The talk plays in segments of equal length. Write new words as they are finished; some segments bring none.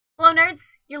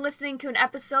nerds! You're listening to an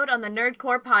episode on the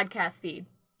Nerdcore podcast feed.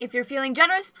 If you're feeling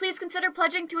generous, please consider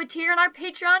pledging to a tier on our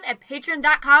Patreon at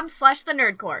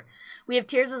patreon.com/thenerdcore. We have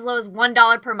tiers as low as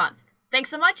 $1 per month. Thanks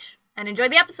so much, and enjoy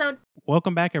the episode.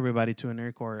 Welcome back, everybody, to a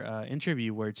Nerdcore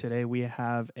interview where today we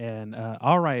have an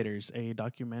All Riders, a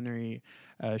documentary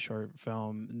short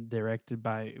film directed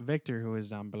by Victor, who is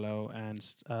down below, and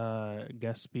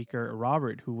guest speaker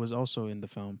Robert, who was also in the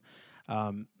film.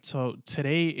 So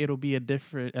today it'll be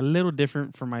a little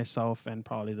different for myself and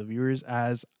probably the viewers,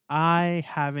 as I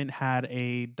haven't had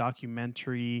a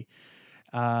documentary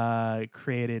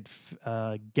created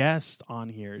guest on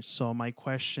here. So my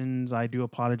questions, I do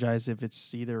apologize if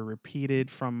it's either repeated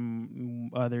from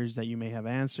others that you may have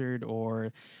answered,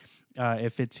 or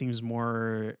if it seems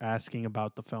more asking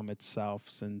about the film itself,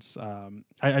 since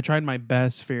I tried my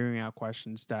best figuring out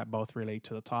questions that both relate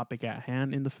to the topic at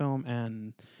hand in the film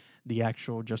and the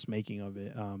actual just making of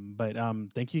it. But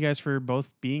thank you guys for both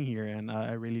being here, and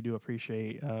I really do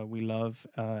appreciate. We love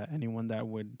anyone that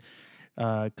would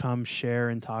come share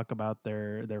and talk about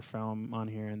their film on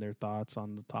here and their thoughts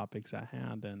on the topics at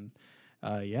hand. And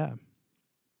yeah,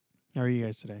 how are you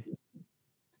guys today?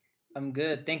 I'm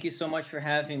good. Thank you so much for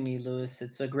having me, Lewis.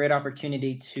 It's a great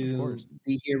opportunity Of to course.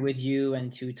 be here with you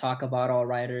and to talk about All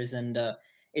Riders. And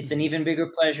it's an Mhm. even bigger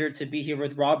pleasure to be here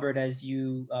with Robert, as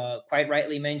you quite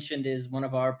rightly mentioned, is one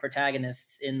of our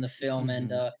protagonists in the film. And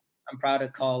Mhm. I'm proud to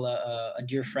call a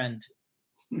dear friend.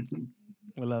 We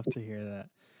love to hear that.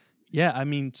 Yeah, I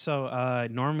mean, so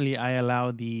normally I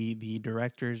allow the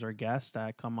directors or guests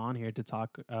that come on here to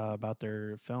talk about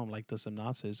their film, like the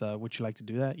synopsis. Would you like to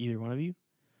do that, either one of you?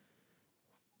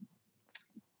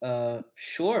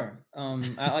 Sure.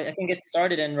 I can get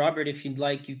started. And Robert, if you'd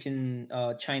like, you can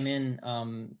chime in.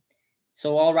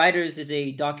 So, All Riders is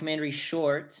a documentary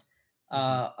short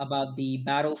Hmm. about the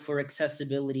battle for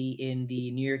accessibility in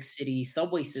the New York City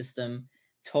subway system,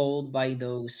 told by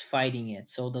those fighting it.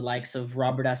 So, the likes of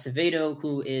Robert Acevedo,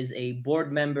 who is a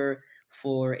board member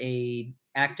for a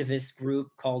activist group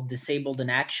called Disabled in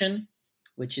Action,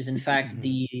 which is in fact Hmm.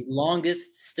 the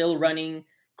longest still running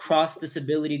cross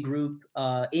disability group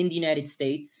in the United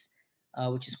States,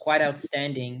 which is quite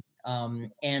outstanding.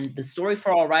 And the story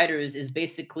for All Riders is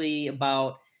basically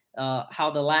about how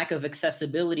the lack of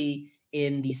accessibility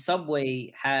in the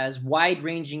subway has wide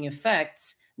ranging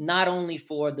effects, not only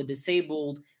for the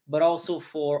disabled, but also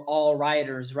for all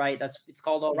riders, right? It's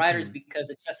called All Riders Hmm.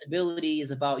 because accessibility is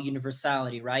about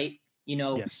universality, right? You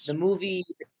know, Yes. the movie,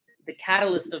 the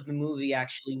catalyst of the movie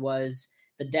actually was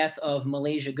the death of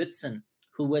Malaysia Goodson,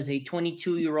 who was a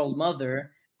 22-year-old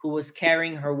mother who was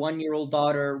carrying her 1-year-old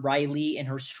daughter, Riley, in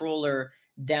her stroller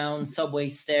down subway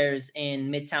stairs in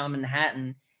Midtown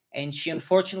Manhattan. And she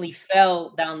unfortunately fell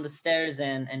down the stairs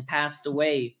and passed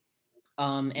away.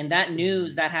 And that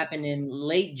news Hmm. that happened in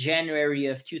late January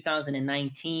of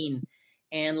 2019.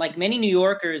 And like many New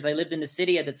Yorkers, I lived in the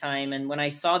city at the time. And when I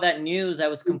saw that news, I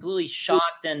was completely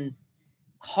shocked and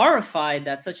horrified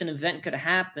that such an event could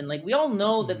happen. Like, we all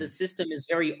know that the Hmm. system is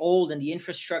very old and the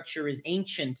infrastructure is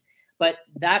ancient, but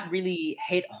that really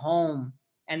hit home.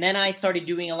 And then I started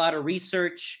doing a lot of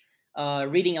research,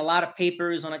 reading a lot of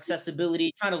papers on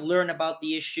accessibility, trying to learn about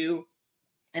the issue.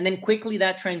 And then quickly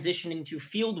that transitioned into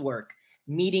field work,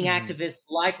 meeting Hmm.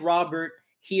 activists like Robert,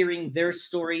 hearing their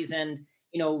stories, and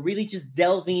really just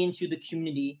delving into the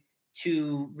community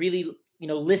to really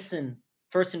listen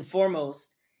first and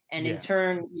foremost, and in Yeah.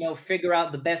 turn figure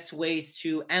out the best ways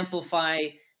to amplify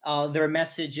their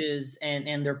messages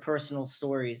and their personal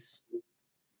stories.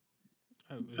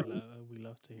 We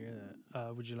love to hear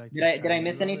that. Would you like Did to I chime in,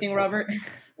 miss Robert? anything, Robert?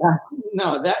 Yeah,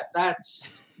 no,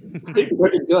 that's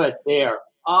pretty good there.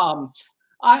 Um,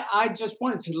 I just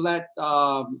wanted to let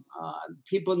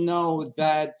people know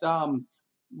that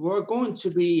we're going to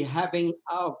be having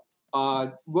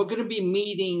we're going to be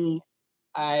meeting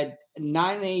at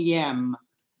 9 a.m.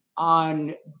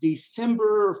 on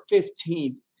December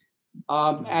 15th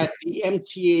Hmm. at the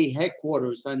MTA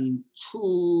headquarters on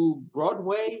 2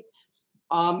 Broadway.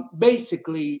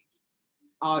 Basically,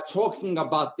 talking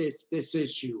about this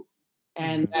issue,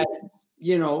 and Hmm. that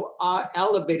our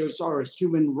elevators are a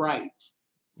human right,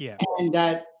 Yeah. and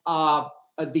that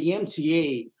the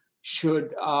MTA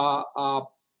should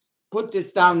put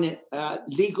this down in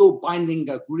legal binding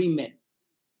agreement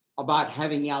about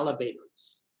having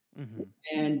elevators Hmm.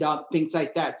 and things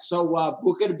like that. So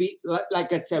we're going to be,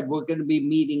 like I said, we're going to be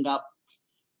meeting up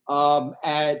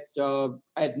at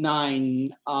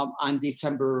 9 on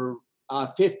December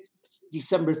 15th.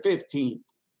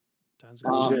 Sounds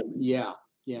good. Yeah,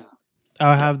 yeah.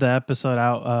 I'll have the episode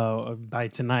out by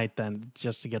tonight, then,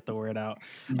 just to get the word out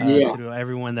Yeah. through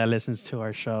everyone that listens to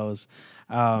our shows.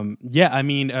 Yeah, I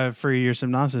mean, for your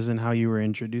synopsis and how you were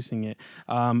introducing it,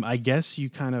 I guess you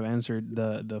kind of answered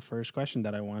the first question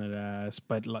that I wanted to ask,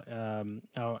 but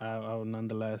I'll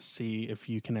nonetheless see if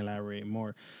you can elaborate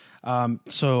more.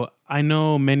 So I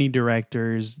know many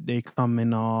directors, they come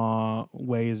in all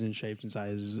ways and shapes and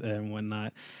sizes and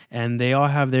whatnot, and they all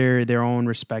have their own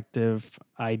respective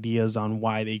ideas on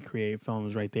why they create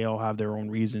films, right? They all have their own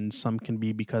reasons. Some can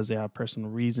be because they have personal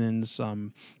reasons,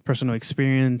 some personal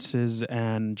experiences,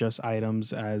 and just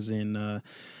items as in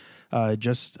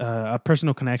just a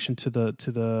personal connection to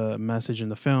the message in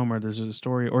the film, or there's a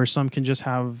story, or some can just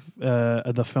have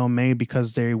the film made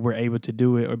because they were able to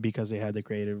do it, or because they had the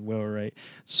creative will, right?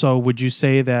 So would you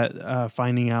say that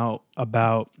finding out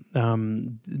about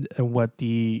what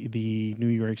the New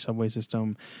York subway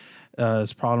system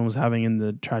problem was having in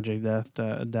the tragic death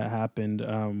that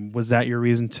happened, was that your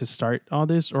reason to start all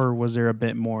this, or was there a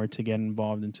bit more to get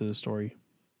involved into the story?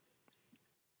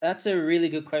 That's a really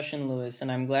good question, Lewis,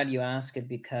 and I'm glad you asked it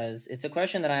because it's a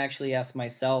question that I actually asked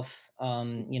myself.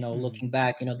 Mm-hmm. Looking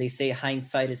back, they say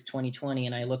hindsight is 2020,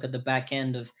 and I look at the back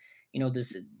end of,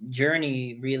 this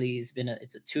journey. Really, has been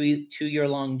it's a two year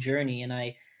long journey,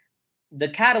 and the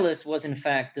catalyst was in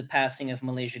fact the passing of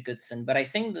Malaysia Goodson. But I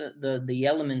think the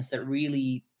elements that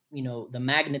really, the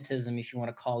magnetism, if you want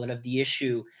to call it, of the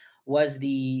issue was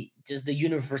the just the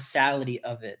universality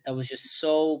of it that was just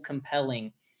so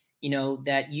compelling.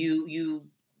 That you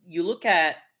look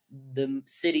at the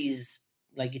cities,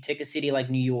 like you take a city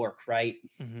like New York, right?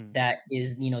 Mm-hmm. That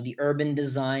is, the urban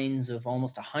designs of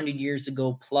almost 100 years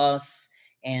ago plus,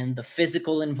 and the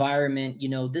physical environment,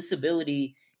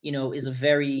 disability, is a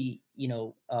very,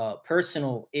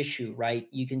 personal issue, right?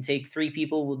 You can take three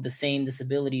people with the same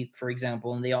disability, for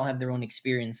example, and they all have their own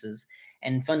experiences.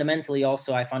 And fundamentally,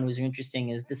 also, I found was interesting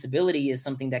is disability is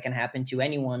something that can happen to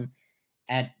anyone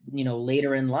at,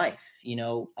 later in life.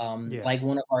 Yeah. Like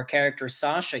one of our characters,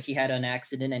 Sasha, he had an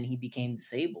accident and he became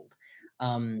disabled.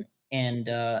 And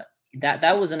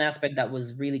that was an aspect that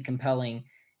was really compelling,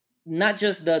 not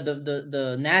just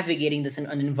the navigating this in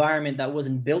an environment that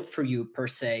wasn't built for you per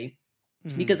se,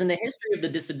 Mm-hmm. because in the history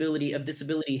of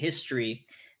disability history,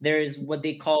 there is what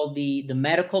they call the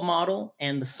medical model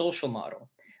and the social model.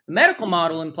 The medical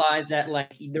model implies that,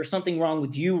 like, there's something wrong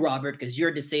with you, Robert, because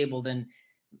you're disabled, and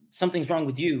something's wrong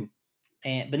with you.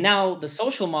 But now the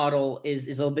social model is a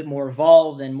little bit more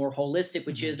evolved and more holistic,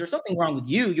 which Mm-hmm. is there's something wrong with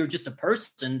you. You're just a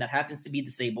person that happens to be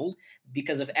disabled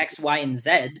because of X, Y, and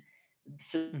Z.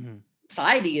 Mm-hmm.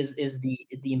 Society is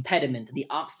the impediment, the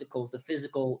obstacles, the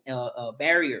physical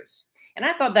barriers. And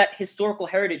I thought that historical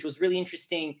heritage was really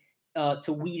interesting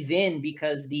to weave in,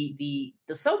 because the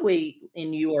subway in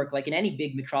New York, like in any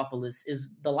big metropolis,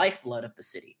 is the lifeblood of the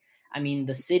city. I mean,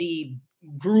 the city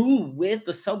grew with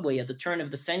the subway at the turn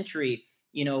of the century,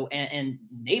 and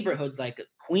neighborhoods like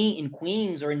in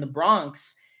Queens or in the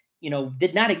Bronx,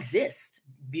 did not exist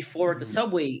before the Mm-hmm.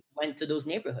 subway went to those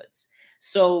neighborhoods.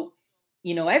 So,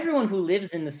 everyone who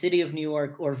lives in the city of New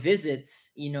York or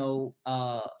visits,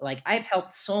 like I've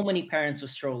helped so many parents with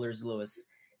strollers, Lewis,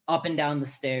 up and down the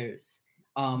stairs.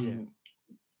 Yeah. Um,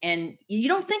 and you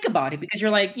don't think about it because you're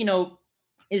like,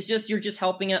 it's just you're just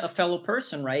helping a fellow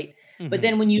person, right? But Mm-hmm.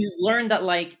 then when you learn that,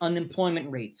 like, unemployment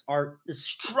rates are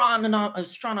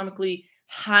astronomically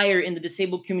higher in the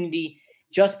disabled community,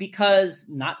 just because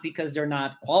not because they're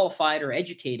not qualified or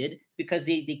educated, because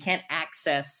they can't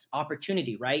access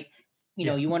opportunity, right?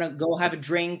 Yeah. You want to go have a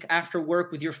drink after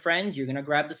work with your friends, you're going to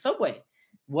grab the subway.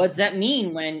 What does that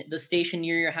mean when the station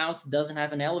near your house doesn't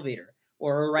have an elevator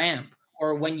or a ramp,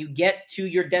 or when you get to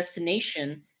your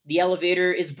destination, the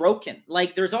elevator is broken?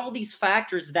 Like, there's all these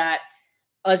factors that,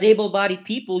 as able-bodied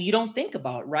people, you don't think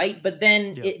about, right? But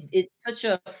then Yeah. it's such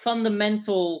a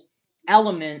fundamental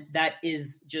element that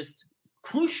is just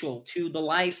crucial to the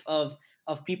life of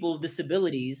people with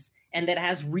disabilities, and that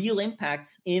has real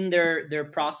impacts in their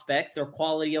prospects, their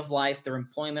quality of life, their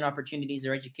employment opportunities,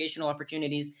 their educational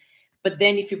opportunities. But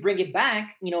then if you bring it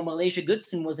back, Malaysia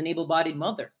Goodson was an able-bodied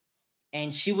mother,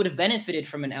 and she would have benefited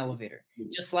from an elevator,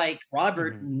 just like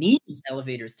Robert Mm-hmm. needs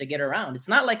elevators to get around. It's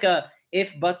not like a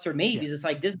if, buts, or Yeah. maybes. It's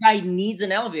like this guy needs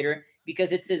an elevator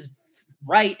because it's his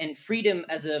right and freedom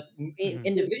as a Mm-hmm.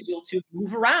 individual to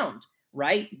move around.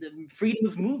 Right, the freedom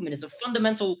of movement is a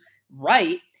fundamental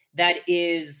right that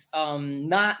is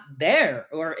not there,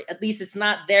 or at least it's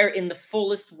not there in the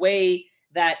fullest way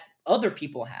that other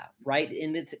people have. Right,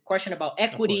 and it's a question about Of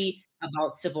course. equity,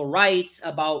 about civil rights,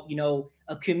 about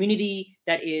a community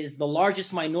that is the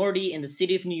largest minority in the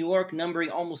city of New York,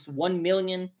 numbering almost 1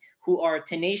 million, who are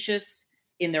tenacious,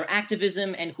 in their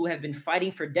activism and who have been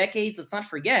fighting for decades. Let's not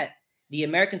forget the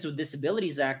Americans with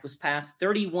Disabilities Act was passed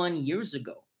 31 years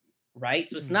ago, right?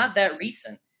 So it's not that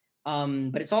recent.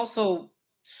 But it's also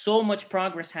so much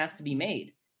progress has to be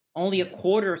made. Only a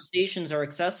quarter of stations are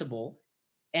accessible.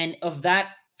 And of that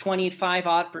 25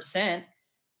 odd percent,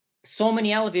 so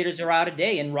many elevators are out of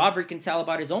date. And Robert can tell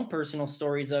about his own personal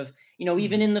stories of,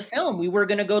 even in the film, we were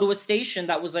going to go to a station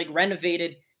that was like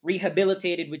renovated,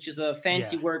 rehabilitated, which is a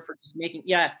fancy word for just making,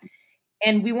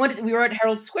 And we were at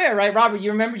Herald Square, right? Robert,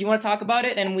 you remember, you want to talk about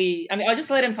it? And I'll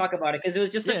just let him talk about it because it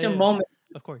was just such a moment.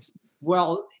 Of course.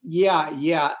 Well,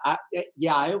 I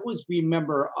always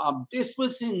remember. This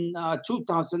was in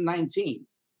 2019.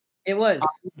 It was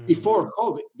before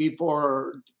COVID.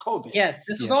 Before COVID. Yes,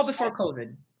 this was all before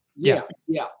COVID. Yeah.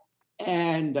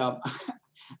 And I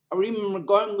remember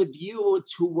going with you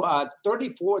to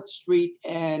 34th Street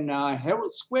and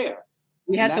Herald Square.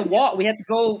 We had to walk. We had to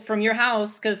go from your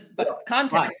house because,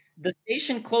 context, the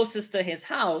station closest to his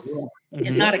house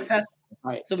is not accessible.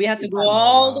 Right. So we had to go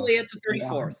all the way up to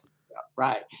 34th.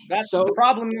 Right. That's the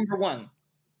problem number one.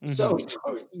 So it's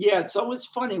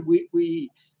funny.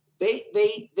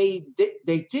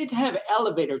 They did have an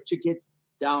elevator to get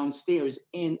downstairs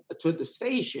to the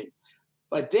station,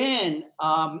 but then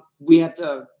we had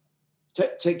to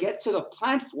get to the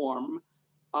platform.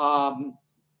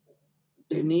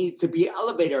 There needed to be an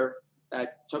elevator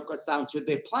that took us down to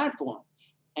the platform,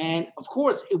 and of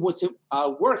course, it wasn't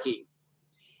working.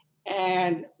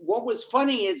 And what was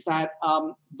funny is that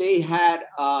they had,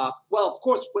 of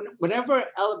course, whenever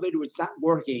elevator is not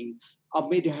working,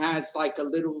 it has like a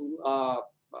little,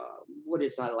 what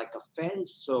is that, like a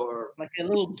fence or like a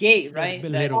little gate, right? A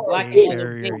little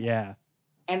barrier, yeah.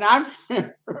 And I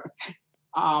remember,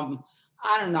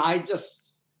 I don't know, I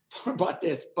just thought about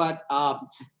this, but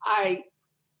I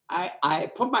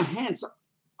put my hands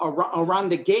around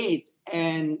the gate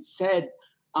and said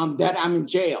that I'm in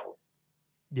jail.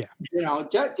 Yeah.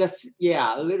 Just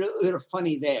a little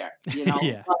funny there,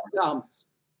 Yeah. But,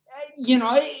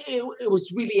 it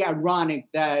was really ironic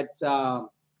that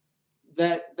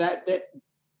that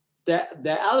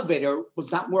the elevator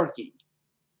was not working.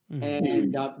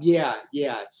 And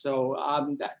so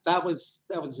that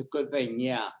was a good thing.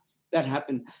 That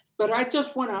happened. But I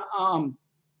just want to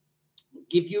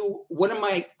give you one of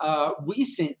my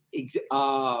recent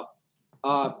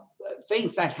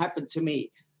things that happened to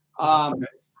me.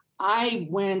 I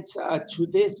went to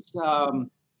this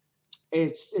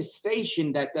it's a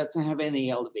station that doesn't have any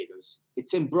elevators.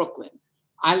 It's in Brooklyn.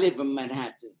 I live in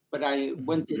Manhattan, but I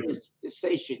went to this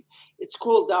station. It's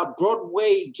called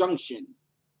Broadway Junction.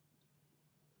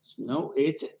 No,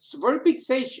 it's a very big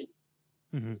station.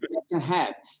 It doesn't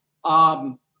have.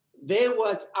 There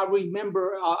was, I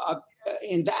remember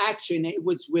in the action, it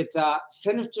was with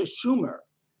Senator Schumer.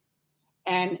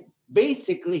 And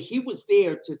basically, he was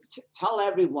there to tell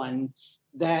everyone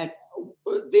that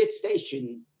this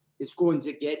station is going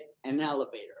to get an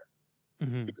elevator.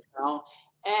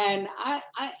 And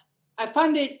I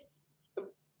found it,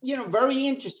 very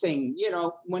interesting,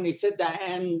 when he said that.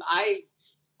 And I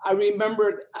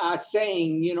remember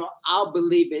saying, I'll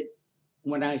believe it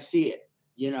when I see it.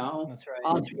 That's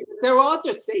right. There are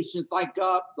other stations like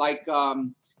the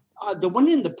one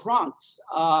in the Bronx,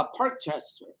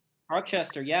 Parkchester,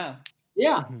 yeah.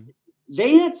 Yeah.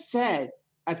 They had said,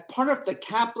 as part of the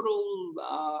capital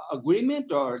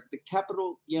agreement or the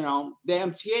capital, the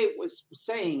MTA was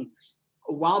saying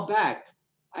a while back,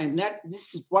 and that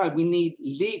this is why we need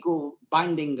legal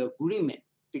binding agreement,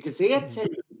 because they had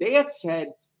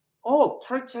said, oh,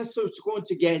 Parkchester is going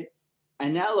to get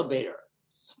an elevator.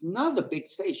 It's not a big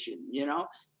station,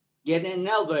 get an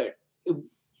elevator. It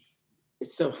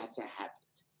still hasn't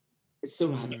happened. It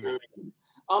still hasn't happened.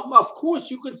 Of course,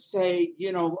 you could say,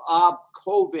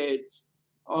 COVID,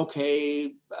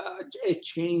 okay, it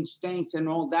changed things and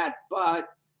all that, but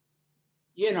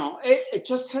it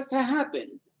just hasn't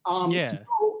happened.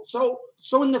 So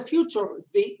in the future,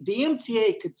 the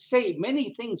MTA could say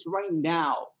many things right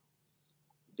now.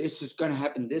 This is going to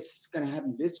happen. This is going to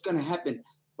happen. This is going to happen.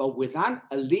 But without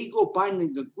a legal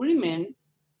binding agreement,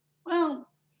 well,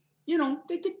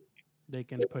 they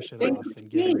can push it off and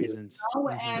get reasons.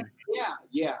 And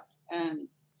and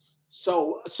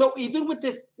so even with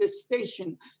this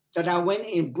station that I went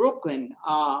in Brooklyn,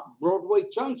 Broadway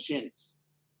Junction,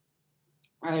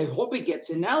 I hope it gets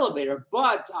an elevator.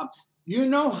 But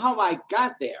how I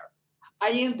got there?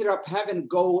 I ended up having to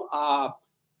go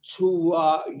to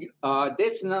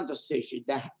there's another station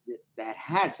that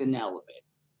has an elevator.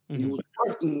 It was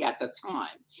working at the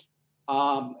time,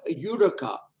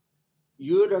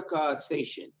 Utica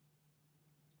Station.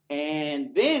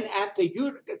 And then after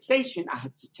Utica Station, I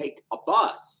had to take a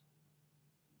bus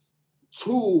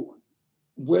to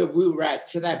where we were at,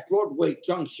 to that Broadway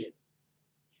junction.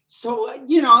 So, it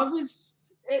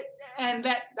was, and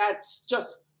that's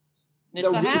just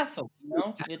It's a hassle,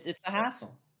 it's a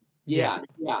hassle. Yeah.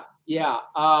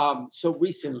 So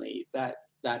recently that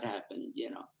happened,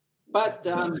 but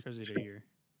That's crazy to hear.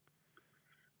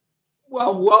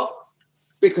 Well,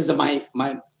 because of my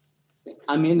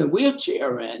I'm in the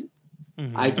wheelchair and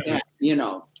I can't,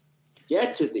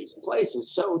 get to these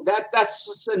places. So that's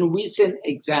just a recent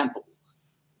example.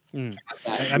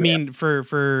 I mean,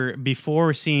 for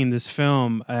before seeing this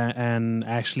film and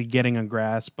actually getting a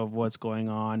grasp of what's going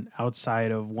on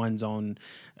outside of one's own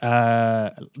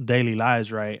daily lives,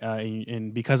 right?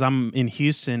 And because I'm in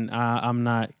Houston, I'm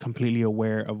not completely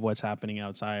aware of what's happening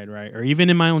outside, right? Or even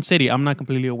in my own city, I'm not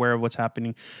completely aware of what's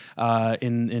happening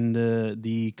in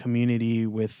the community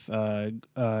with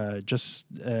just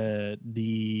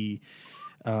the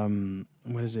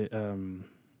what is it?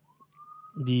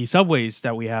 The subways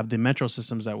that we have, the metro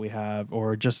systems that we have,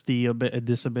 or just the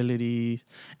disability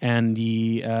and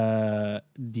the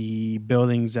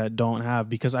buildings that don't have.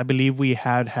 Because I believe we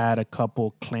had a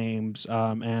couple claims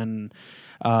and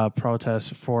protests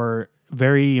for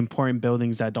very important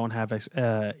buildings that don't have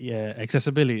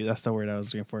accessibility. That's the word I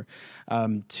was looking for.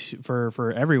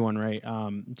 For everyone, right?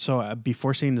 So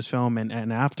before seeing this film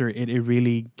and after it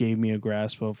really gave me a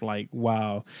grasp of like,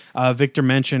 wow. Victor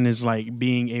mentioned is like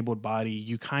being able-bodied.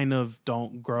 You kind of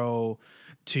don't grow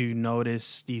to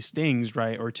notice these things,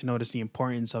 right? Or to notice the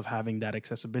importance of having that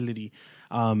accessibility.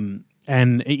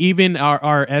 And even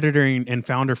our editor and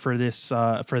founder for this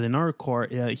for the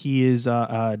Nerdcore, he is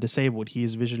disabled. He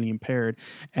is visually impaired,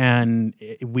 and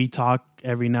we talk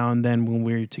every now and then when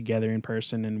we're together in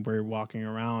person and we're walking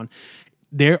around.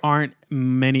 There aren't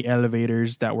many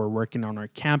elevators that were working on our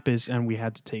campus, and we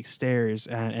had to take stairs.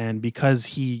 And because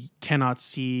he cannot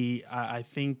see, I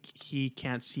think he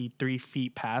can't see 3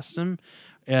 feet past him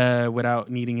without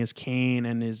needing his cane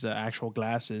and his actual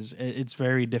glasses. It's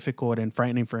very difficult and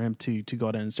frightening for him to go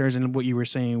downstairs. And what you were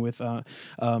saying with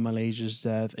Malaysia's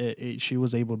death, she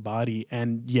was able-bodied,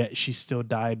 and yet she still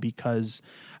died because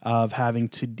of having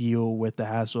to deal with the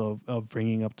hassle of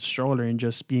bringing up the stroller and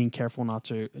just being careful not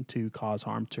to cause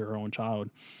harm to her own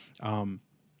child.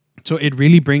 So it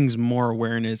really brings more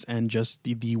awareness and just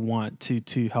the want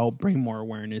to help bring more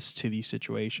awareness to these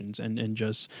situations and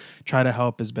just try to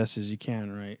help as best as you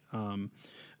can, right?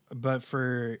 But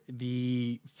for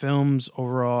the film's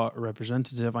overall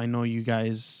representative, I know you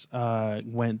guys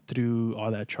went through all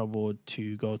that trouble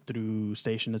to go through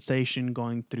station to station,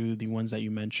 going through the ones that you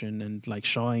mentioned and like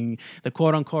showing the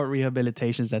quote unquote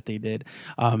rehabilitations that they did.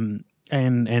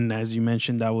 And as you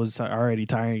mentioned, that was already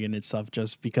tiring in itself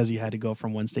just because you had to go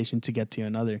from one station to get to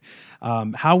another.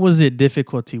 How was it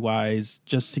difficulty wise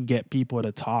just to get people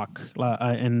to talk?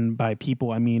 And by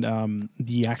people, I mean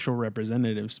the actual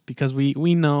representatives, because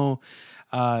we know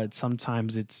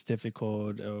sometimes it's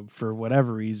difficult for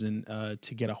whatever reason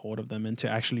to get a hold of them and to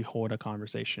actually hold a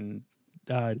conversation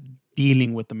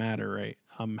dealing with the matter, right?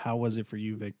 How was it for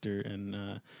you, Victor,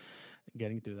 and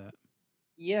getting through that?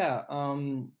 Yeah,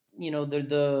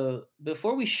 the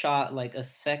before we shot like a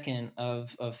second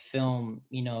of film,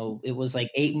 it was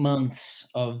like 8 months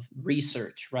of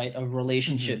research, right, of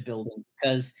relationship building,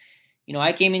 because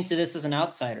I came into this as an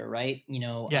outsider, right?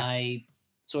 Yeah. I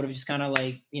sort of just kind of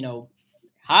like,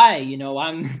 hi,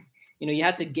 I'm you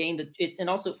have to gain and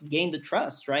also gain the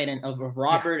trust, right, and of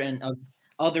Robert and of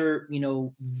other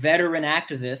veteran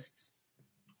activists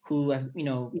who have,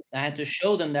 I had to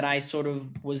show them that I sort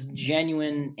of was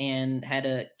genuine and had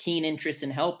a keen interest in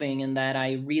helping, and that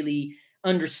I really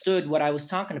understood what I was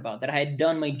talking about, that I had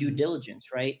done my due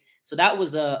diligence, right? So that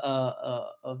was a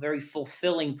very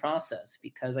fulfilling process,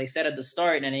 because I said at the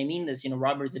start, and I mean this,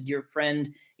 Robert's a dear friend.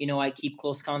 I keep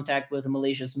close contact with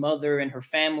Malaysia's mother and her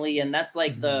family, and that's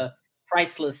like the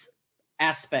priceless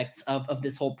aspects of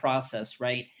this whole process,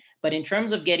 right? But in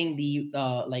terms of getting the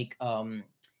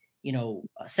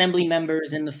assembly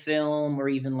members in the film, or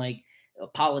even like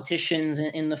politicians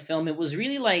in the film, it was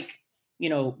really like,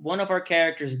 one of our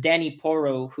characters, Danny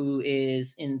Poro, who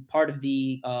is in part of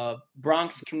the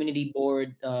Bronx Community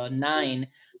Board 9,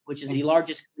 which is the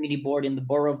largest community board in the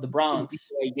borough of the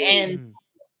Bronx,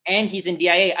 and he's in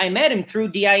DIA. I met him through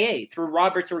DIA, through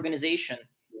Robert's organization,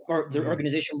 or the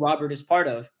organization Robert is part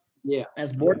of,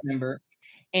 as board member.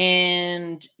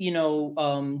 And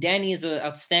Danny is an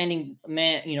outstanding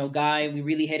man, guy. We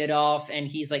really hit it off, and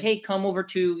he's like, hey, come over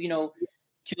to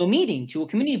to a meeting, to a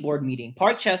community board meeting.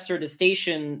 Parkchester, the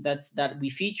station that we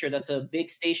feature, that's a big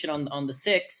station on the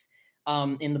 6,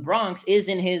 in the Bronx is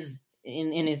in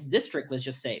his district, let's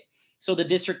just say. So the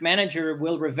district manager,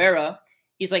 Will Rivera,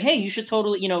 he's like, hey, you should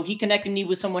totally, he connected me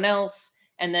with someone else.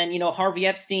 And then, Harvey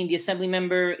Epstein, the assembly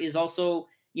member, is also,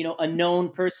 a known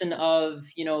person of,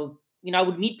 I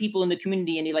would meet people in the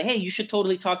community and he's like, hey, you should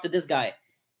totally talk to this guy.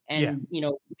 And,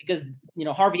 because,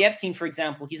 Harvey Epstein, for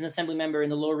example, he's an assembly member in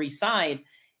the Lower East Side.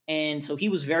 And so he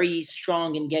was very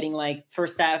strong in getting like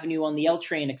First Avenue on the L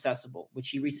train accessible, which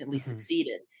he recently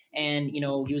succeeded. And,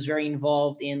 he was very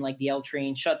involved in like the L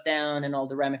train shutdown and all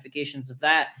the ramifications of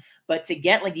that. But to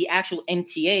get like the actual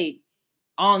MTA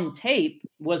on tape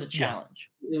was a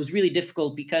challenge. It was really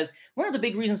difficult because one of the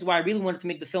big reasons why I really wanted to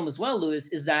make the film as well, Louis,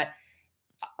 is that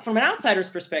from an outsider's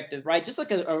perspective, right? Just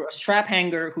like a strap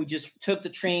hanger who just took the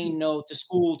train, to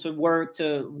school, to work,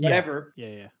 to whatever.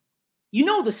 Yeah.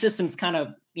 The system's kind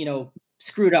of,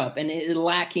 screwed up and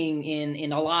lacking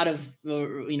in a lot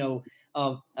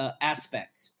of,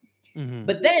 aspects.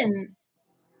 But then,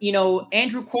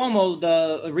 Andrew Cuomo,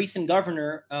 the recent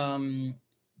governor,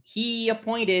 he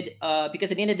appointed,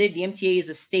 because at the end of the day, the MTA is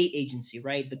a state agency,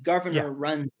 right? The governor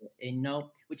runs it,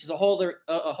 which is a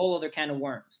whole other can of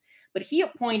worms. But he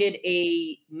appointed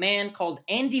a man called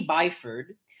Andy Byford,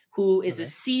 who is a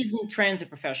seasoned transit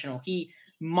professional. He,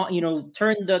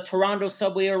 turned the Toronto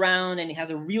subway around, and he has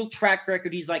a real track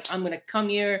record. He's like, I'm going to come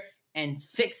here and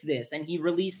fix this. And he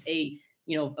released a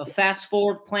fast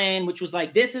forward plan, which was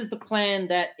like, this is the plan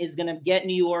that is going to get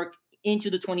New York into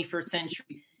the 21st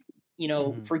century,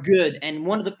 for good. And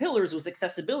one of the pillars was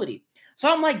accessibility.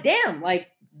 So I'm like, damn, like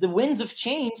the winds of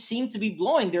change seem to be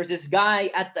blowing. There's this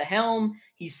guy at the helm.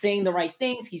 He's saying the right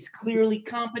things. He's clearly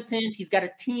competent. He's got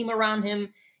a team around him,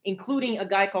 including a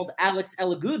guy called Alex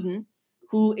Elagudin,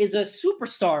 who is a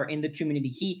superstar in the community.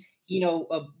 He,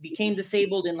 became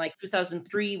disabled in like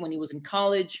 2003 when he was in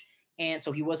college. And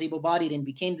so he was able-bodied and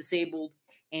became disabled.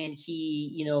 And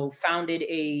he, founded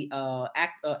a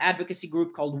advocacy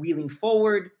group called Wheeling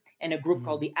Forward and a group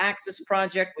called the Access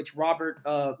Project, which Robert,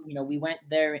 we went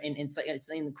there it's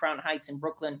in Crown Heights in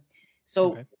Brooklyn.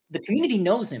 So the community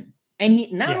knows him. And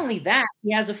he, not only that,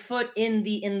 he has a foot in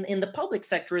the public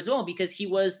sector as well, because he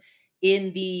was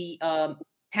in the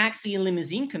Taxi and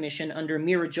Limousine Commission under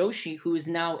Meera Joshi, who is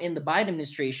now in the Biden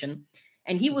administration.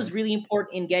 And he was really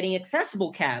important in getting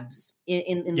accessible cabs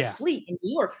in the fleet in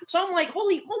New York. So I'm like,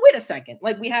 wait a second.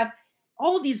 Like we have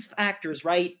all of these factors,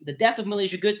 right? The death of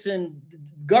Malaysia Goodson,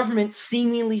 government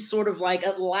seemingly sort of like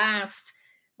at last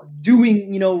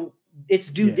doing, its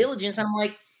due diligence. I'm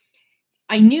like,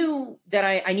 I knew that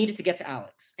I needed to get to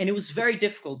Alex. And it was very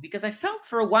difficult because I felt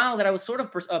for a while that I was sort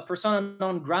of a persona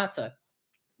non grata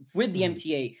with the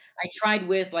MTA. I tried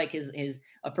with like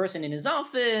a person in his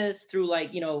office through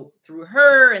like, through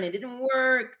her, and it didn't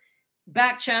work.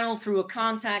 Back channel through a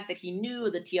contact that he knew,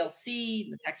 the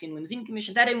TLC, the Taxi and Limousine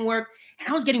Commission, that didn't work. And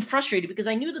I was getting frustrated because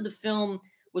I knew that the film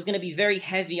was going to be very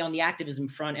heavy on the activism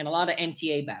front and a lot of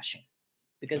MTA bashing,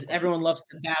 because everyone loves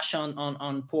to bash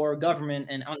on poor government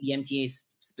and on the MTA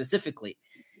specifically.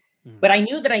 But I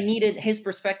knew that I needed his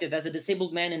perspective as a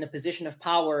disabled man in a position of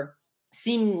power,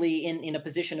 seemingly in a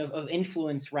position of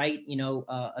influence, right?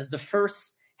 As the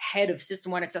first head of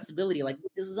system-wide accessibility, like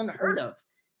this is unheard of.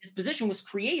 His position was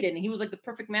created and he was like the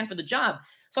perfect man for the job.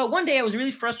 So one day I was really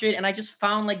frustrated and I just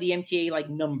found like the MTA like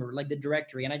number, like the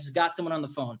directory, and I just got someone on the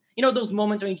phone. Those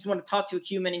moments when you just want to talk to a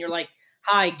human and you're like,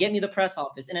 hi, get me the press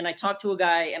office. And then I talked to a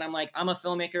guy and I'm like, I'm a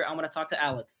filmmaker. I want to talk to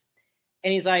Alex.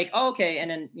 And he's like, oh, okay.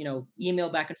 And then, email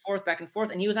back and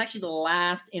forth. And he was actually the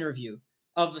last interview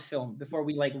of the film before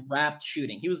we like wrapped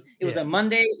shooting. It was a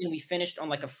Monday and we finished on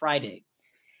like a Friday.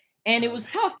 And it was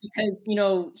tough because,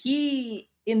 he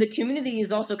in the community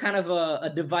is also kind of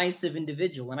a divisive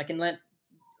individual. And I can let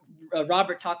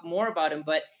Robert talk more about him.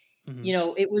 But,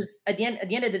 it was at the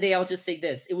end of the day, I'll just say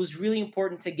this. It was really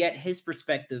important to get his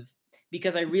perspective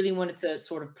because I really wanted to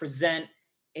sort of present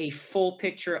a full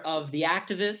picture of the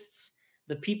activists,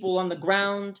 the people on the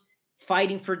ground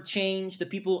fighting for change, the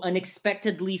people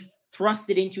unexpectedly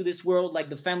thrusted into this world, like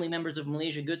the family members of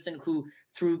Malaysia Goodson, who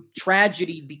through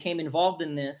tragedy became involved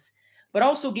in this, but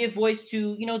also give voice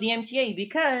to, the MTA,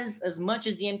 because as much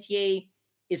as the MTA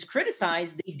is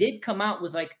criticized, they did come out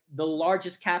with like the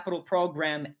largest capital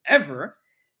program ever,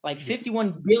 like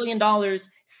 $51 billion,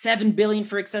 $7 billion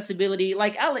for accessibility.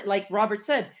 Like Robert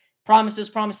said, promises,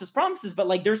 but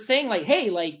like they're saying like, hey,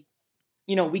 like,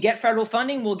 we get federal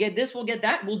funding, we'll get this, we'll get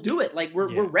that, we'll do it. Like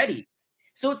we're ready.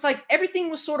 So it's like everything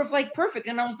was sort of like perfect.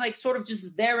 And I was like sort of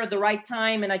just there at the right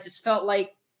time. And I just felt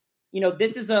like,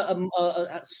 this is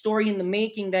a story in the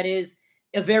making that is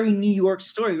a very New York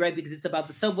story, right? Because it's about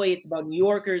the subway, it's about New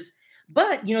Yorkers.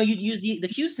 But, you'd use the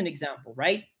Houston example,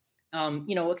 right?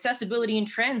 accessibility in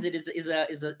transit is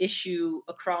a issue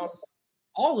across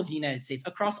all of the United States,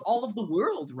 across all of the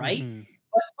world, right? Mm-hmm.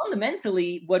 But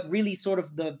fundamentally, what really sort of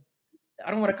I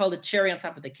don't want to call it cherry on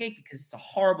top of the cake because it's a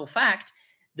horrible fact.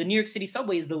 The New York City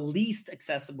subway is the least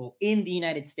accessible in the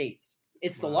United States.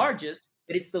 It's the Wow. largest,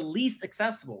 but it's the least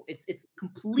accessible. It's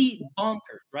complete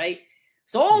bonkers, right?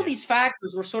 So all Yeah. these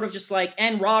factors were sort of just like,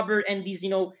 and Robert and these,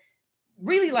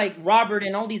 really like Robert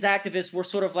and all these activists were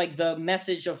sort of like the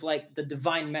message of like the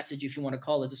divine message, if you want to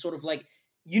call it, the sort of like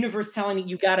universe telling me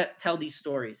you gotta tell these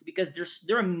stories because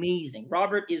they're amazing.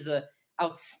 Robert is a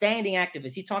outstanding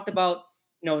activist. He talked about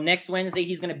next Wednesday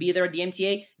he's gonna be there at the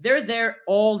MTA. They're there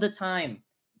all the time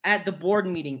at the board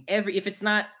meeting. If it's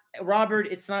not Robert,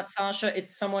 it's not Sasha,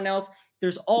 it's someone else.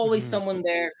 There's always Mm-hmm. someone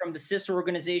there from the sister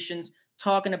organizations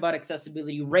talking about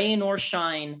accessibility, rain or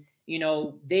shine.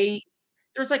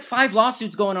 There's like 5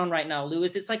 lawsuits going on right now,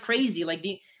 Lewis. It's like crazy. Like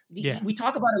Yeah. we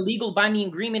talk about a legal binding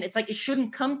agreement. It's like it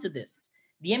shouldn't come to this.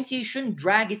 The MTA shouldn't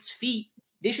drag its feet.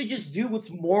 They should just do what's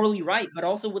morally right, but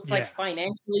also what's like Yeah.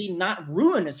 financially not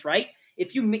ruinous, right?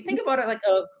 If you think about it like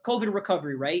a COVID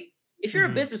recovery, right? If you're a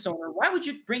Mm-hmm. business owner, why would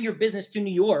you bring your business to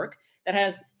New York that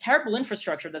has terrible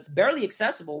infrastructure that's barely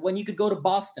accessible when you could go to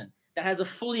Boston that has a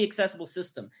fully accessible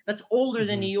system that's older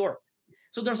than Mm-hmm. New York?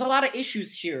 So there's a lot of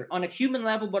issues here on a human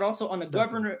level, but also on a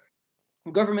Definitely.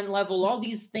 government level. All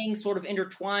these things sort of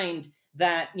intertwined.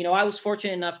 That I was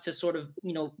fortunate enough to sort of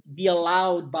be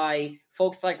allowed by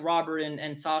folks like Robert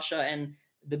and Sasha and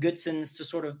the Goodsons to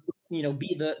sort of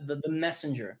be the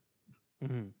messenger.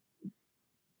 Mm-hmm.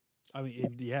 I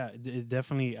mean, it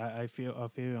definitely. I feel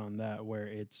you on that where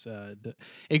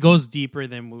it goes deeper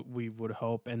than we would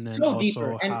hope, and then So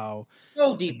deeper also and how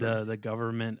so deeper. the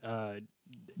government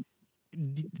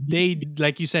they,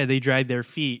 like you said, they drag their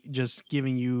feet, just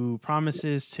giving you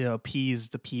promises to appease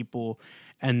the people,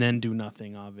 and then do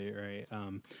nothing of it, right?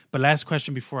 But last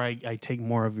question before I take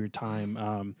more of your time,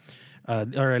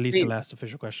 or at least the Please. last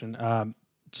official question.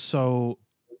 So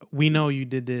we know you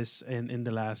did this in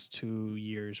the last 2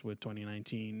 years with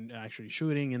 2019 actually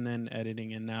shooting and then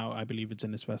editing, and now I believe it's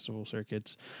in its festival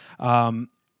circuits. Um,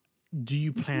 do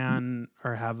you plan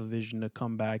or have a vision to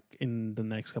come back in the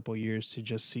next couple of years to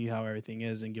just see how everything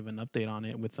is and give an update on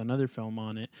it with another film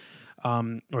on it,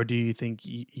 or do you think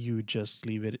you just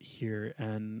leave it here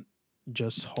and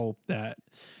just hope that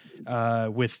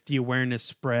with the awareness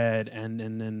spread and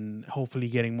then hopefully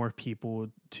getting more people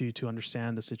to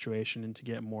understand the situation and to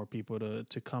get more people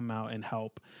to come out and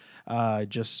help,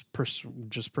 just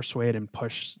persuade and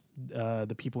push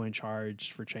the people in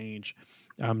charge for change?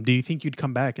 Do you think you'd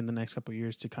come back in the next couple of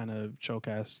years to kind of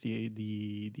showcase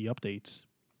the updates?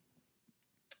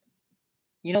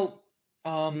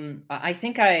 I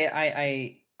think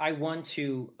I want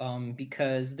to,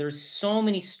 because there's so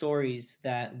many stories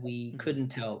that we Mhm. couldn't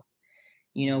tell.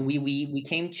 We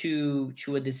came to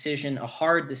a decision, a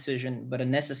hard decision, but a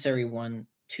necessary one,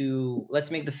 to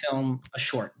let's make the film a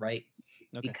short, right?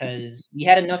 Okay. Because we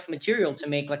had enough material to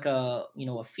make like a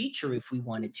feature if we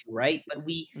wanted to, right? But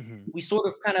we Hmm. we sort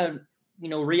of kind of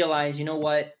realize,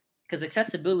 what, because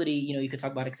accessibility, you could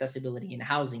talk about accessibility in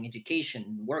housing, education,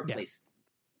 Yeah. workplace,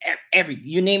 every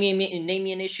you name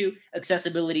me an issue,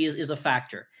 accessibility is a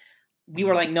factor. We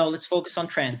were Hmm. like, no, let's focus on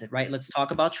transit, right? Let's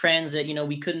talk about transit.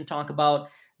 We couldn't talk about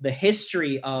the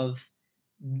history of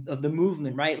the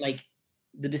movement, right? Like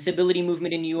the disability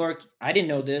movement in New York. I didn't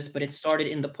know this, but it started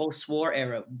in the post-war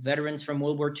era. Veterans from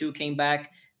World War II came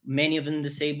back, many of them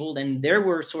disabled, and they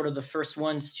were sort of the first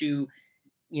ones to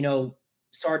you know,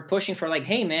 start pushing for like,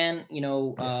 hey man,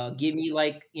 Yeah. give me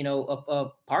like, a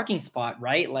parking spot,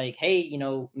 right? Like, hey,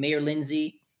 Mayor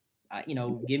Lindsay,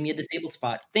 give me a disabled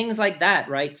spot, things like that,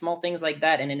 right? Small things like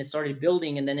that. And then it started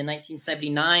building. And then in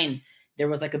 1979, there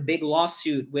was like a big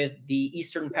lawsuit with the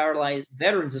Eastern Paralyzed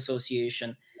Veterans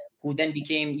Association, who then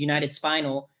became United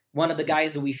Spinal. One of the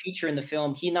guys that we feature in the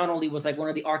film, he not only was like one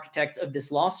of the architects of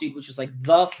this lawsuit, which was like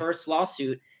the first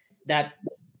lawsuit that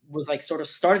was like sort of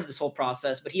started this whole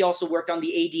process, but he also worked on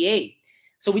the ADA.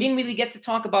 So we didn't really get to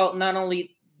talk about not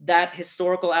only that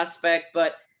historical aspect,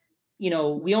 but we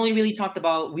only really talked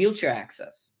about wheelchair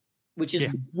access, which is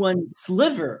Yeah. one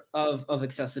sliver of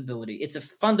accessibility. It's a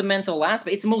fundamental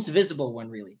aspect. It's the most visible one,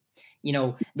 really.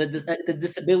 The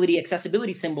disability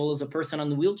accessibility symbol is a person on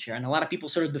the wheelchair, and a lot of people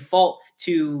sort of default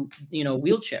to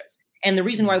wheelchairs. And the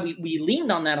reason why Mhm. we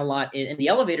leaned on that a lot in the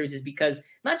elevators is because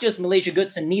not just Malaysia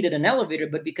Goodson needed an elevator,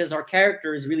 but because our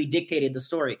characters really dictated the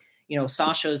story.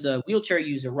 Sasha's a wheelchair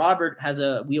user. Robert has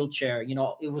a wheelchair.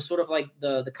 It was sort of like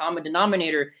the common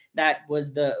denominator that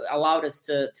was the allowed us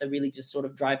to really just sort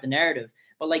of drive the narrative.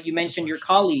 But like you Of mentioned, your course.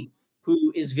 colleague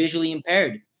who is visually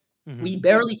impaired, we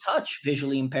barely touch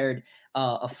visually impaired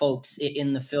folks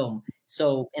in the film.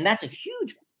 So, and that's a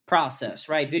huge process,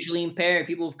 right? Visually impaired,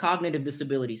 people with cognitive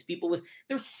disabilities, people with,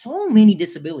 there's so many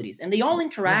disabilities, and they all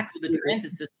interact with the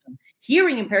transit system.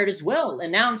 Hearing impaired as well,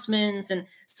 announcements. And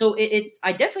so it's,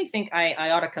 I definitely think I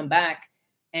ought to come back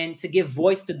and to give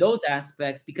voice to those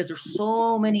aspects, because there's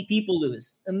so many people,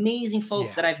 Lewis, amazing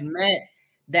folks that I've met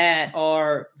that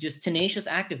are just tenacious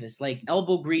activists, like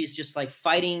elbow grease, just like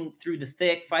fighting through the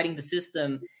thick, fighting the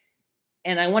system.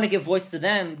 And I want to give voice to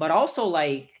them, but also,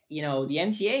 like, you know, the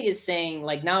MTA is saying,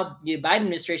 like, now the Biden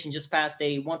administration just passed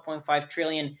a 1.5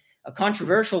 trillion, a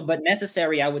controversial but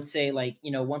necessary, I would say, like,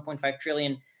 you know, 1.5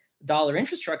 trillion dollar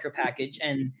infrastructure package.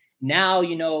 And now,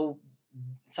 you know,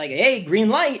 it's like, hey, green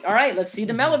light. All right, let's see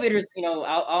them elevators, you know,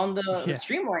 out on the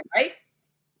streamline, right?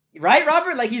 Right,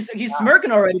 Robert? Like he's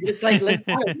smirking already. But it's like, let's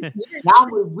now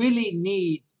we really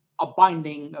need a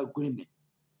binding agreement.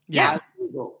 Yeah.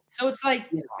 So it's like,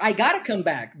 I gotta come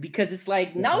back, because it's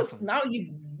like now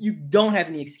you don't have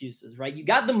any excuses, right? You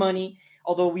got the money,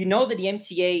 although we know that the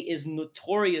MTA is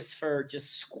notorious for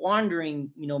just squandering,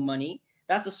 you know, money.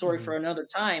 That's a story for another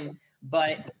time.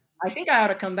 But I think I ought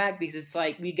to come back, because it's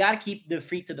like we got to keep the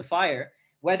feet to the fire,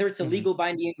 whether it's a legal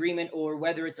binding agreement or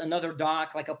whether it's another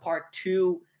doc, like a part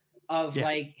 2 of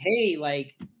like, hey,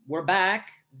 like, we're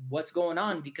back. What's going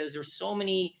on? Because there's so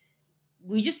many.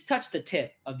 We just touched the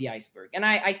tip of the iceberg. And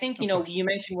I think, you know, you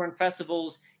mentioned we're in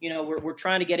festivals, you know, we're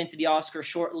trying to get into the Oscar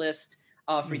shortlist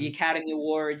for the Academy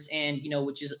Awards, and, you know,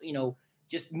 which is, you know,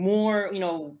 just more, you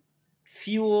know,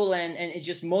 fuel, and it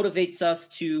just motivates us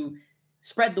to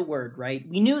spread the word, right?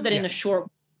 We knew that in a short,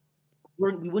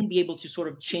 we wouldn't be able to sort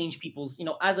of change people's, you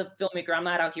know, as a filmmaker, I'm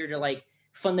not out here to like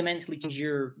fundamentally change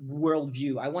your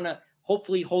worldview. I want to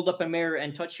hopefully hold up a mirror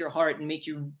and touch your heart and make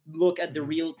you look at the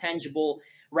real tangible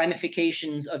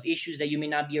ramifications of issues that you may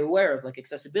not be aware of, like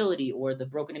accessibility or the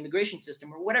broken immigration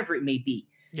system or whatever it may be.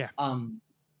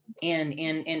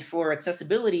 And for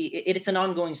accessibility, it's an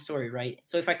ongoing story, right?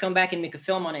 So if I come back and make a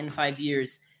film on it in 5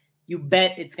 years, you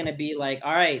bet it's going to be like,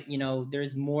 all right, you know,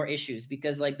 there's more issues,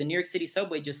 because like the New York City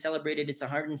subway just celebrated its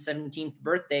 117th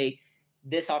birthday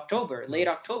this October, late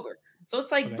October. So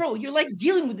it's like, bro, you're like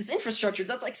dealing with this infrastructure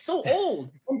that's like so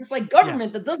old, and this like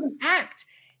government that doesn't act.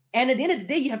 And at the end of the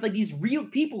day, you have like these real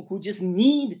people who just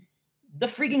need the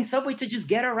freaking subway to just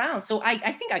get around. So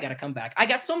I think I got to come back. I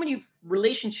got so many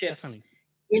relationships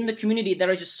in the community that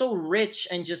are just so rich,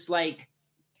 and just like,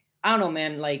 I don't know,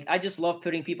 man. Like, I just love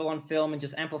putting people on film and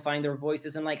just amplifying their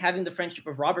voices, and like having the friendship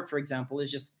of Robert, for example, is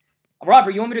just,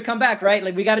 Robert, you want me to come back, right?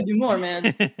 Like, we got to do more,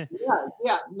 man.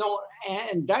 No,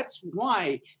 and that's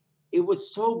why it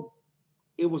was so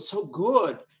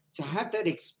good to have that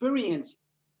experience,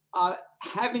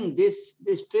 having this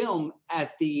film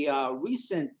at the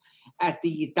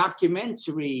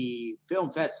documentary film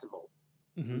festival.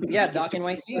 Doc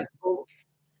NYC,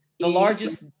 the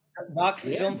largest doc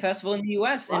film festival in the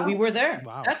U.S., and we were there.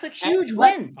 That's a huge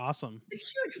win. Awesome. It's a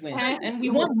huge win, and we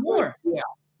want more.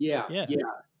 Yeah.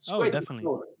 Oh, definitely.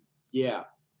 Yeah.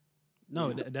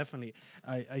 No, definitely.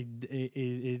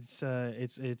 It's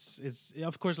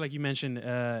of course, like you mentioned,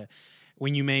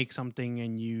 when you make something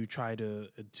and you try to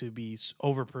be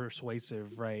over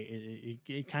persuasive, right?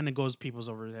 It kind of goes people's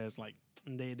over their heads, like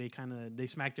they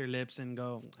smack their lips and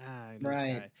go, this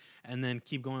guy, and then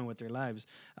keep going with their lives.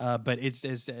 But it's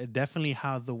definitely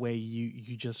how the way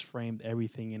you just framed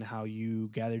everything and how you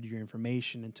gathered your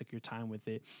information and took your time with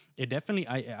it. It definitely,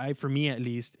 I for me at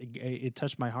least, it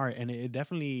touched my heart, and it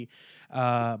definitely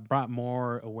brought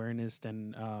more awareness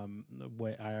than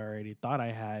what I already thought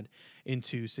I had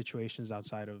into situations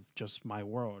outside of just my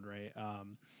world, right?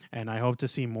 And I hope to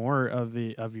see more of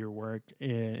your work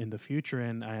in the future,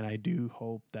 and I do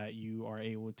hope that you are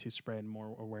able to spread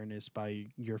more awareness by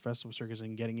your festival circus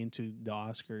and getting into the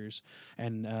Oscars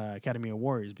and Academy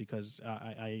Awards, because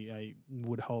I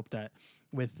would hope that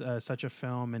with such a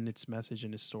film and its message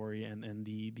and its story and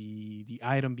the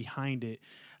item behind it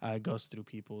goes through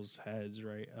people's heads,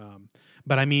 right?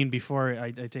 But I mean, before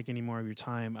I take any more of your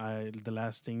time, the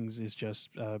last things is just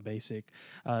basic.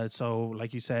 So,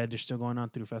 like you said, they're still going on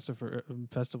through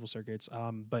festival circuits.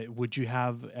 But would you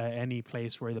have any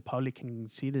place where the public can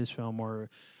see this film, or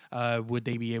would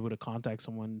they be able to contact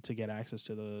someone to get access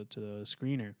to the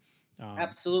screener?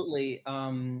 Absolutely.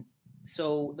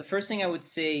 So the first thing I would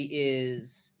say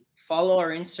is follow our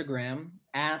Instagram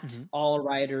at All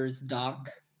Writers Doc,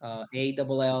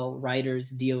 ALL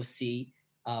Writers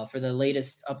DOC, for the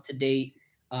latest up to date,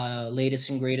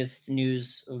 latest and greatest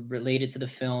news related to the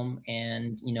film.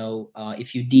 And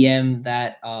if you DM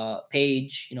that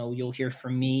page, you'll hear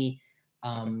from me.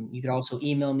 Okay. You could also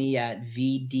email me at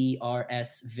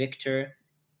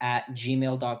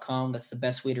vdrsvictor@gmail.com. That's the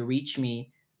best way to reach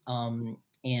me.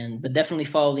 But definitely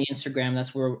follow the Instagram.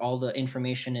 That's where all the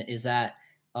information is at.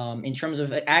 In terms of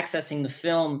accessing the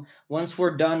film, once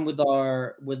we're done with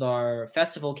our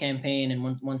festival campaign, and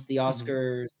once the Hmm.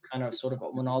 Oscars kind of sort of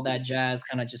when all that jazz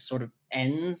kind of just sort of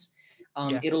ends,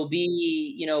 Yeah. it'll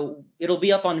be it'll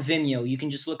be up on Vimeo. You can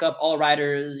just look up All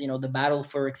Riders, the battle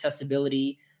for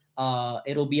accessibility.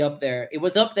 It'll be up there. It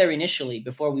was up there initially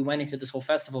before we went into this whole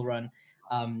festival run.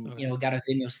 Okay. Got a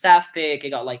Vimeo staff pick. It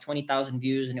got like 20,000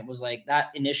 views, and it was like that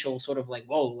initial sort of like,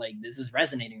 whoa, like this is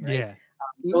resonating, right? Yeah.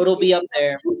 So it'll It be up was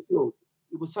there. on YouTube.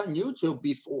 It was on YouTube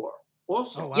before, Oh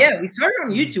also. wow. Yeah, we started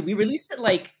on Hmm. YouTube. We released it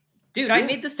like, dude, I Yeah.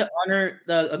 made this to honor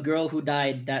a girl who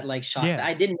died that like shot. Yeah.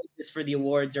 I didn't make this for the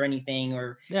awards or anything,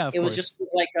 or Yeah. Of it was just course.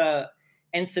 like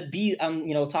and to be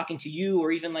talking to you,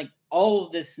 or even like all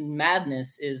of this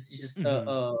madness is just Hmm.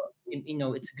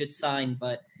 it's a good sign.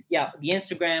 But yeah, the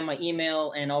Instagram, my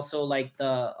email, and also like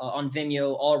the on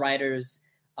Vimeo, All Writers,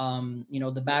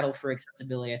 the battle for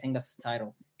accessibility. I think that's the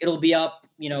title. It'll be up,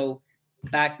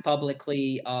 back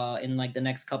publicly in like the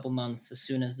next couple months, as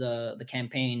soon as the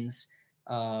campaigns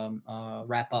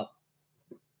wrap up.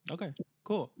 Okay.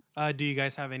 Cool. Do you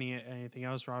guys have anything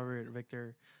else, Robert,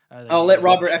 Victor, that I'll you let guys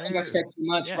want to Robert. I think I've share? said too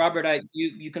much. Yeah. Robert,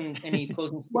 you can any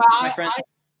closing Well, statements, my friend?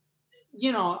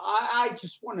 I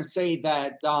just want to say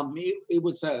that it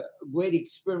was a great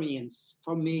experience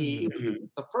for me. Hmm. It was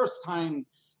the first time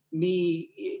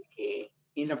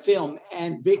in a film,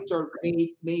 and Victor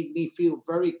made me feel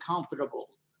very comfortable.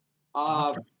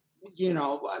 Uh, Awesome.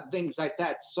 things like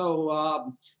that.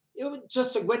 So it was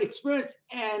just a great experience,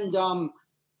 and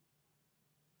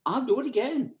I'll do it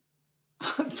again.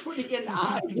 I'll do it again.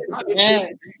 Yeah,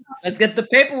 let's get the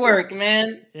paperwork,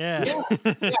 man. Yeah.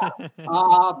 Yeah, yeah.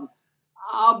 Um,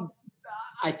 um,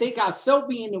 I think I'll still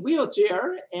be in the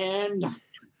wheelchair, and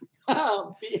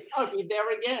I'll be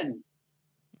there again.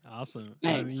 Awesome. I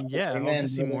Thanks. mean, yeah, I hope to Amen,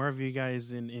 see brother. more of you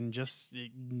guys in just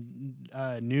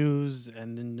news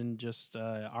and in just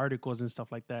articles and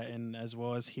stuff like that, and as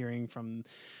well as hearing from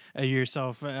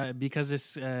yourself because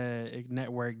this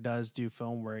network does do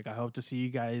film work. I hope to see you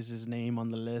guys' name on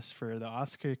the list for the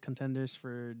Oscar contenders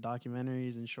for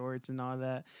documentaries and shorts and all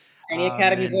that. Any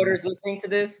Academy And voters listening to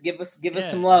this, give us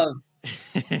some yeah, love.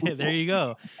 there you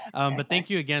go. But thank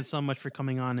you again so much for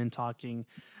coming on and talking.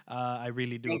 I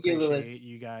really do Thank you, appreciate Lewis.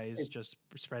 you guys It's just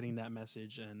spreading that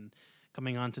message and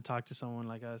coming on to talk to someone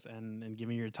like us and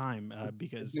giving your time it's been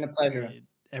because a pleasure.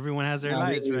 everyone has their No,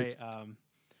 lives, really. right?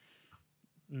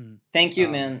 Mm, Thank you,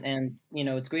 um, man. And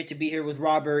it's great to be here with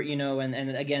Robert.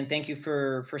 And again, thank you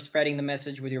for spreading the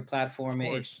message with your of platform.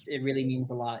 course, It really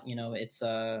means a lot.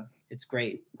 It's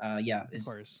great. Yeah, of it's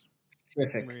course.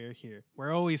 terrific. We're here.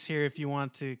 We're always here if you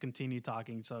want to continue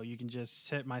talking. So you can just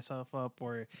hit myself up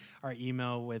or our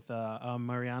email with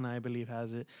Mariana, I believe,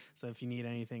 has it. So if you need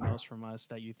anything else from us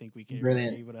that you think we're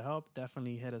Brilliant. able to help,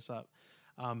 definitely hit us up.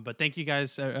 But thank you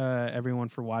guys, everyone,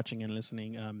 for watching and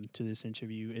listening to this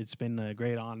interview. It's been a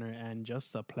great honor and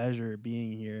just a pleasure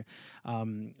being here.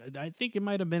 I think it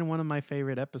might have been one of my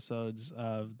favorite episodes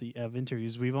of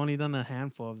interviews. We've only done a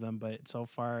handful of them, but so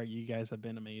far you guys have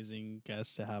been amazing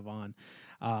guests to have on.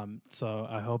 So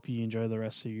I hope you enjoy the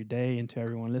rest of your day. And to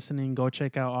everyone listening, go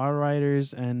check out our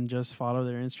writers and just follow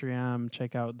their Instagram.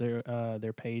 Check out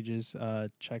their pages.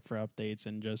 Check for updates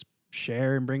and just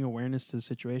share and bring awareness to the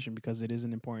situation because it is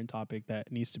an important topic that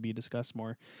needs to be discussed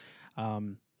more.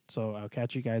 Um, so I'll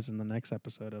catch you guys in the next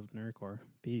episode of Nerdcore.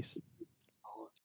 Peace.